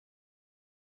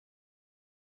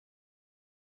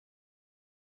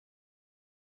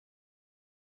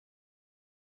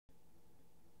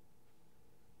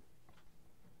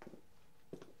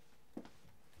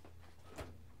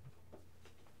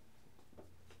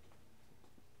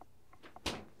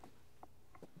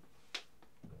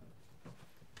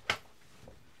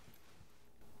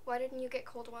didn't you get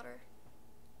cold water?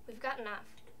 We've got enough.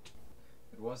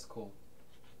 It was cold.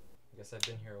 I guess I've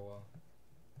been here a while.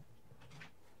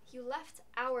 You left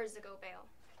hours ago, Bale.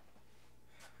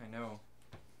 I know.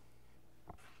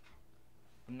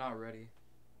 I'm not ready.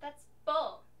 That's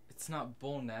bull. It's not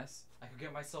bull, Ness. I could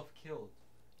get myself killed.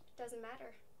 Doesn't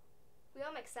matter. We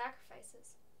all make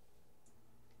sacrifices.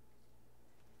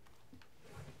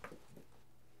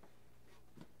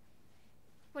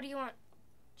 What do you want?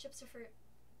 Chips or fruit?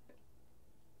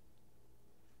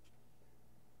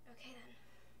 Okay then.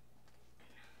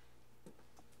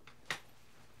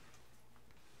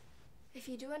 If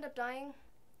you do end up dying,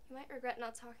 you might regret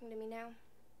not talking to me now.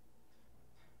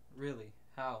 Really?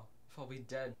 How? If I'll be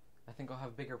dead, I think I'll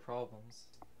have bigger problems.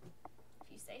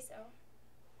 If you say so.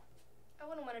 I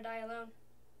wouldn't want to die alone.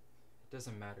 It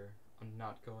doesn't matter. I'm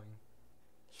not going.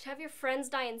 You'd have your friends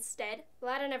die instead?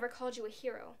 Glad I never called you a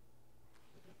hero.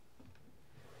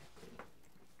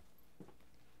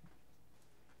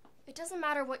 It doesn't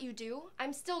matter what you do.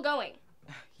 I'm still going.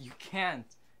 You can't.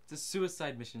 It's a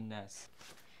suicide mission, Ness.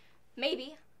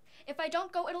 Maybe. If I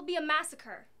don't go, it'll be a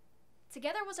massacre.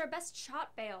 Together was our best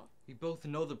shot, Bale. We both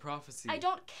know the prophecy. I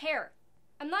don't care.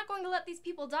 I'm not going to let these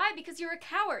people die because you're a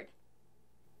coward.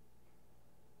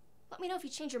 Let me know if you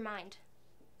change your mind.